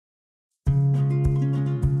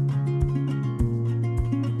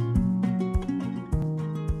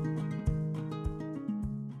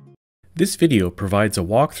This video provides a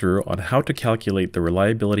walkthrough on how to calculate the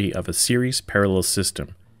reliability of a series parallel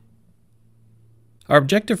system. Our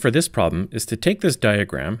objective for this problem is to take this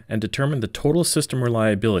diagram and determine the total system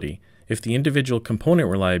reliability if the individual component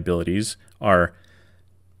reliabilities are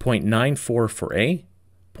 0.94 for A,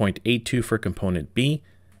 0.82 for component B,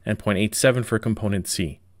 and 0.87 for component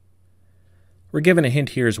C. We're given a hint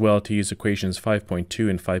here as well to use equations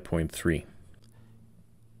 5.2 and 5.3.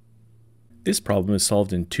 This problem is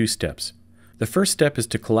solved in two steps. The first step is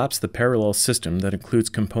to collapse the parallel system that includes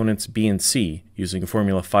components B and C using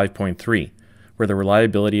formula 5.3, where the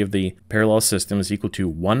reliability of the parallel system is equal to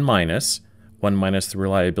 1 minus the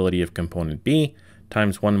reliability of component B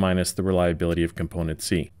times 1 minus the reliability of component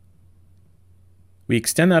C. We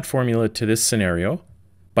extend that formula to this scenario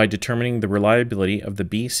by determining the reliability of the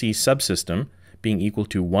BC subsystem being equal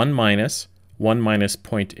to 1 minus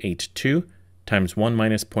 0.82 times 1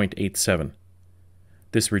 minus 0.87.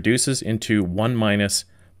 This reduces into 1 minus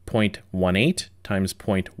 0.18 times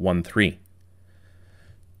 0.13.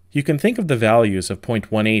 You can think of the values of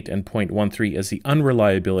 0.18 and 0.13 as the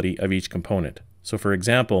unreliability of each component. So for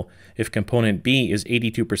example, if component B is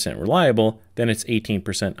 82% reliable, then it's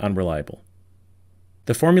 18% unreliable.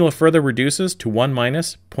 The formula further reduces to 1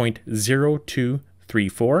 minus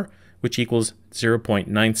 0.0234, which equals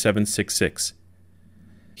 0.9766.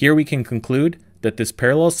 Here we can conclude that this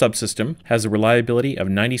parallel subsystem has a reliability of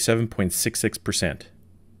 97.66%.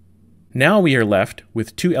 Now we are left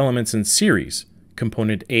with two elements in series,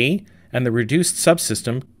 component A and the reduced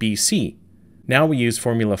subsystem BC. Now we use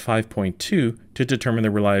formula 5.2 to determine the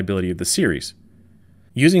reliability of the series.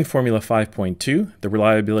 Using formula 5.2, the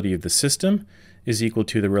reliability of the system is equal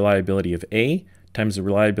to the reliability of A times the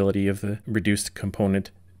reliability of the reduced component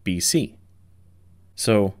BC.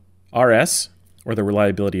 So RS, or the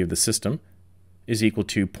reliability of the system, is equal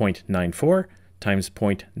to 0.94 times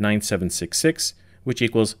 0.9766, which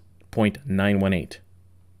equals 0.918.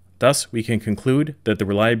 Thus, we can conclude that the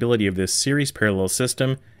reliability of this series parallel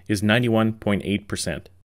system is 91.8%.